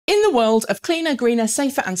In the world of cleaner, greener,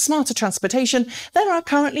 safer and smarter transportation, there are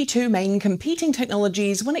currently two main competing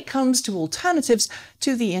technologies when it comes to alternatives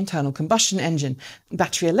to the internal combustion engine: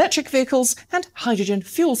 battery electric vehicles and hydrogen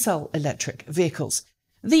fuel cell electric vehicles.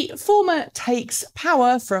 The former takes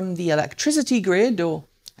power from the electricity grid or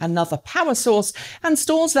another power source and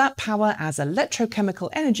stores that power as electrochemical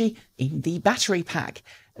energy in the battery pack.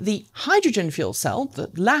 The hydrogen fuel cell, the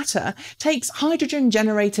latter, takes hydrogen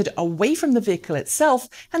generated away from the vehicle itself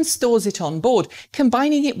and stores it on board,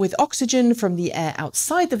 combining it with oxygen from the air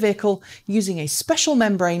outside the vehicle using a special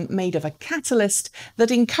membrane made of a catalyst that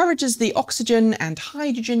encourages the oxygen and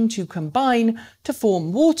hydrogen to combine to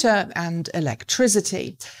form water and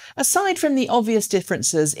electricity. Aside from the obvious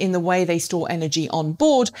differences in the way they store energy on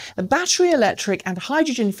board, battery electric and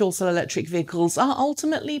hydrogen fuel cell electric vehicles are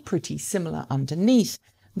ultimately pretty similar underneath.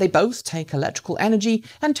 They both take electrical energy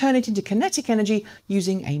and turn it into kinetic energy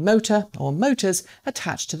using a motor or motors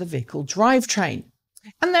attached to the vehicle drivetrain.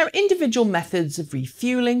 And their individual methods of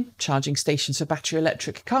refueling, charging stations for battery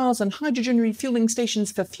electric cars and hydrogen refueling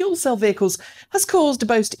stations for fuel cell vehicles, has caused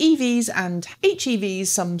both EVs and HEVs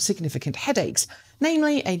some significant headaches,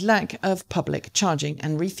 namely a lack of public charging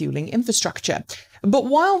and refueling infrastructure. But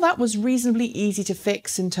while that was reasonably easy to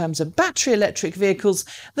fix in terms of battery electric vehicles,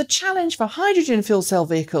 the challenge for hydrogen fuel cell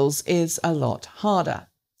vehicles is a lot harder.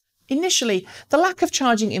 Initially, the lack of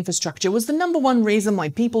charging infrastructure was the number one reason why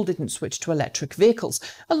people didn't switch to electric vehicles,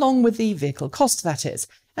 along with the vehicle cost, that is.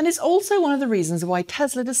 And it's also one of the reasons why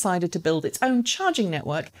Tesla decided to build its own charging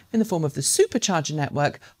network in the form of the supercharger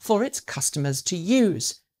network for its customers to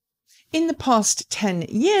use. In the past 10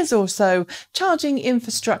 years or so, charging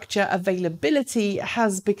infrastructure availability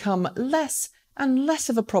has become less and less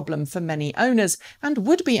of a problem for many owners and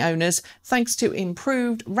would-be owners, thanks to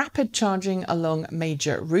improved rapid charging along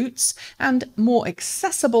major routes and more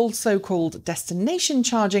accessible so-called destination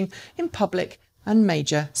charging in public and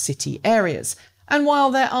major city areas. And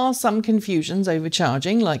while there are some confusions over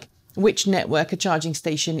charging, like which network a charging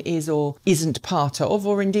station is or isn't part of,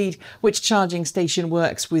 or indeed which charging station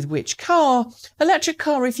works with which car, electric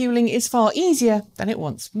car refueling is far easier than it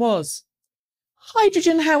once was.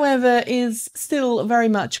 Hydrogen, however, is still very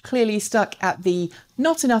much clearly stuck at the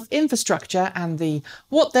not enough infrastructure and the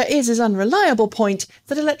what there is unreliable point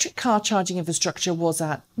that electric car charging infrastructure was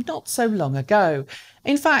at not so long ago.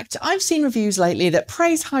 In fact, I've seen reviews lately that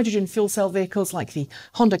praise hydrogen fuel cell vehicles like the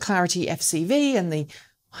Honda Clarity FCV and the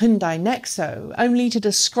Hyundai Nexo, only to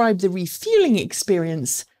describe the refueling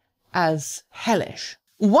experience as hellish.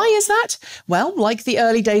 Why is that? Well, like the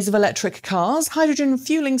early days of electric cars, hydrogen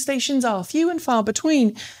fueling stations are few and far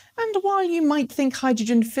between. And while you might think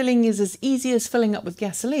hydrogen filling is as easy as filling up with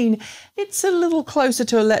gasoline, it's a little closer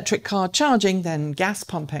to electric car charging than gas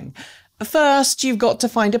pumping. First, you've got to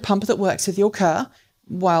find a pump that works with your car.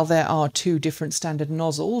 While there are two different standard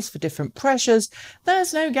nozzles for different pressures,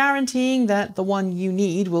 there's no guaranteeing that the one you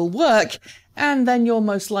need will work, and then you're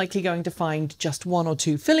most likely going to find just one or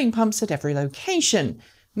two filling pumps at every location,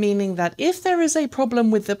 meaning that if there is a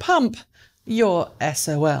problem with the pump, you're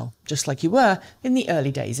SOL, just like you were in the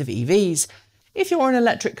early days of EVs. If you're an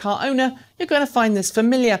electric car owner, you're going to find this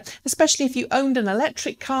familiar, especially if you owned an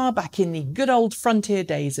electric car back in the good old frontier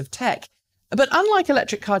days of tech. But unlike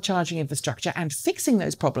electric car charging infrastructure and fixing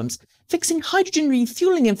those problems, fixing hydrogen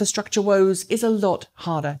refueling infrastructure woes is a lot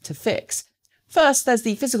harder to fix. First, there's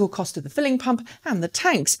the physical cost of the filling pump and the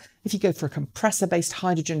tanks. If you go for a compressor-based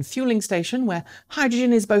hydrogen fueling station where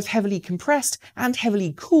hydrogen is both heavily compressed and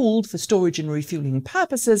heavily cooled for storage and refueling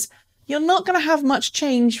purposes, you're not going to have much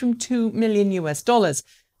change from $2 million US.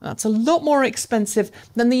 That's a lot more expensive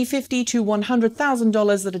than the $50,000 to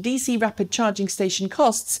 $100,000 that a DC rapid charging station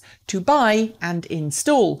costs to buy and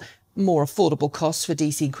install. More affordable costs for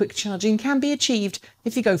DC quick charging can be achieved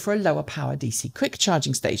if you go for a lower power DC quick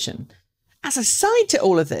charging station. As a side to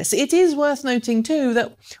all of this, it is worth noting too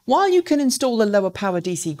that while you can install a lower power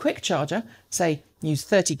DC quick charger, say use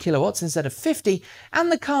 30 kilowatts instead of 50,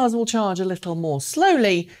 and the cars will charge a little more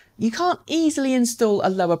slowly, you can't easily install a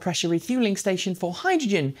lower pressure refueling station for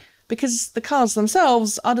hydrogen because the cars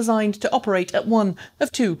themselves are designed to operate at one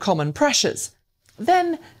of two common pressures.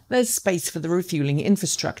 Then there's space for the refueling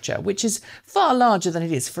infrastructure, which is far larger than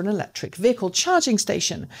it is for an electric vehicle charging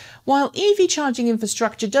station. While EV charging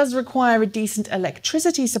infrastructure does require a decent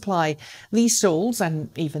electricity supply, these stalls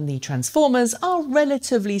and even the transformers are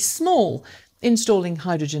relatively small. Installing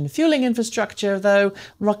hydrogen fueling infrastructure, though,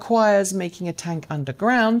 requires making a tank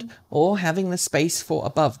underground or having the space for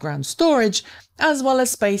above-ground storage, as well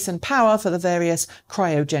as space and power for the various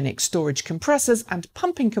cryogenic storage compressors and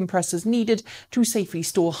pumping compressors needed to safely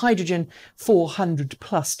store hydrogen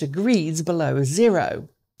 400+ degrees below zero.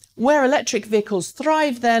 Where electric vehicles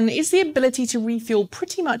thrive then is the ability to refuel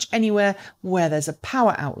pretty much anywhere where there's a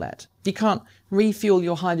power outlet. You can't refuel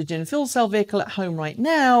your hydrogen fuel cell vehicle at home right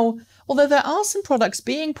now, although there are some products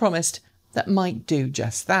being promised that might do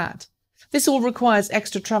just that. This all requires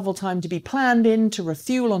extra travel time to be planned in to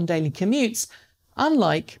refuel on daily commutes,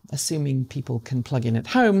 unlike, assuming people can plug in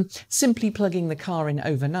at home, simply plugging the car in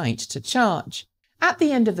overnight to charge. At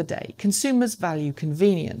the end of the day, consumers value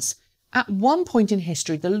convenience. At one point in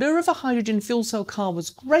history, the lure of a hydrogen fuel cell car was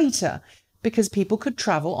greater because people could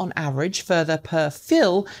travel on average further per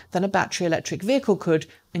fill than a battery electric vehicle could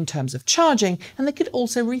in terms of charging, and they could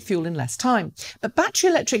also refuel in less time. But battery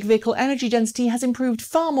electric vehicle energy density has improved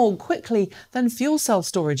far more quickly than fuel cell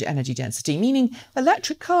storage energy density, meaning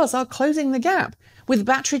electric cars are closing the gap. With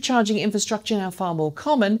battery charging infrastructure now far more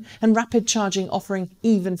common and rapid charging offering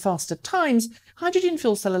even faster times, hydrogen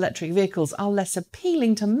fuel cell electric vehicles are less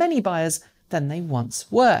appealing to many buyers than they once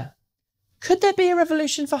were. Could there be a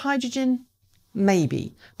revolution for hydrogen?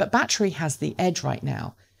 Maybe, but battery has the edge right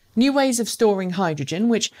now. New ways of storing hydrogen,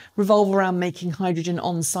 which revolve around making hydrogen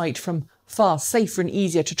on site from far safer and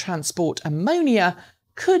easier to transport ammonia,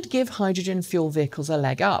 could give hydrogen fuel vehicles a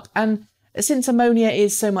leg up. And since ammonia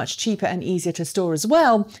is so much cheaper and easier to store as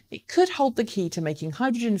well, it could hold the key to making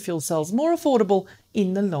hydrogen fuel cells more affordable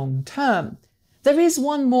in the long term. There is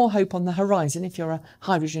one more hope on the horizon if you're a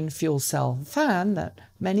hydrogen fuel cell fan that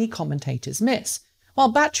many commentators miss.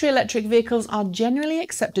 While battery electric vehicles are generally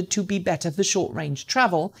accepted to be better for short-range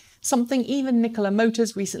travel, something even Nikola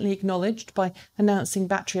Motors recently acknowledged by announcing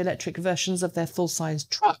battery electric versions of their full-size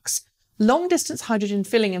trucks, long-distance hydrogen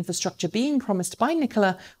filling infrastructure being promised by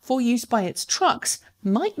Nikola for use by its trucks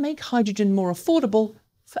might make hydrogen more affordable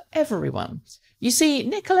for everyone. You see,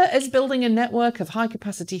 Nikola is building a network of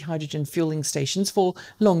high-capacity hydrogen fueling stations for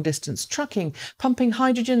long-distance trucking, pumping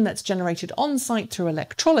hydrogen that's generated on-site through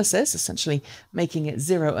electrolysis, essentially making it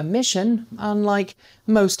zero emission, unlike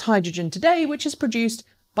most hydrogen today, which is produced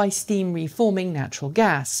by steam reforming natural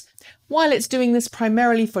gas. While it's doing this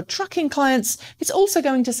primarily for trucking clients, it's also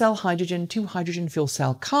going to sell hydrogen to hydrogen fuel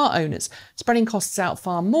cell car owners, spreading costs out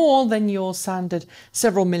far more than your standard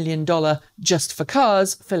several $1 million just for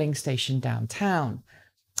cars filling station downtown.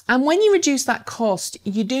 And when you reduce that cost,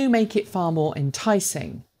 you do make it far more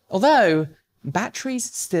enticing. Although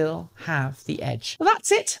batteries still have the edge. Well,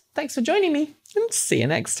 that's it. Thanks for joining me, and see you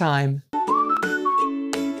next time.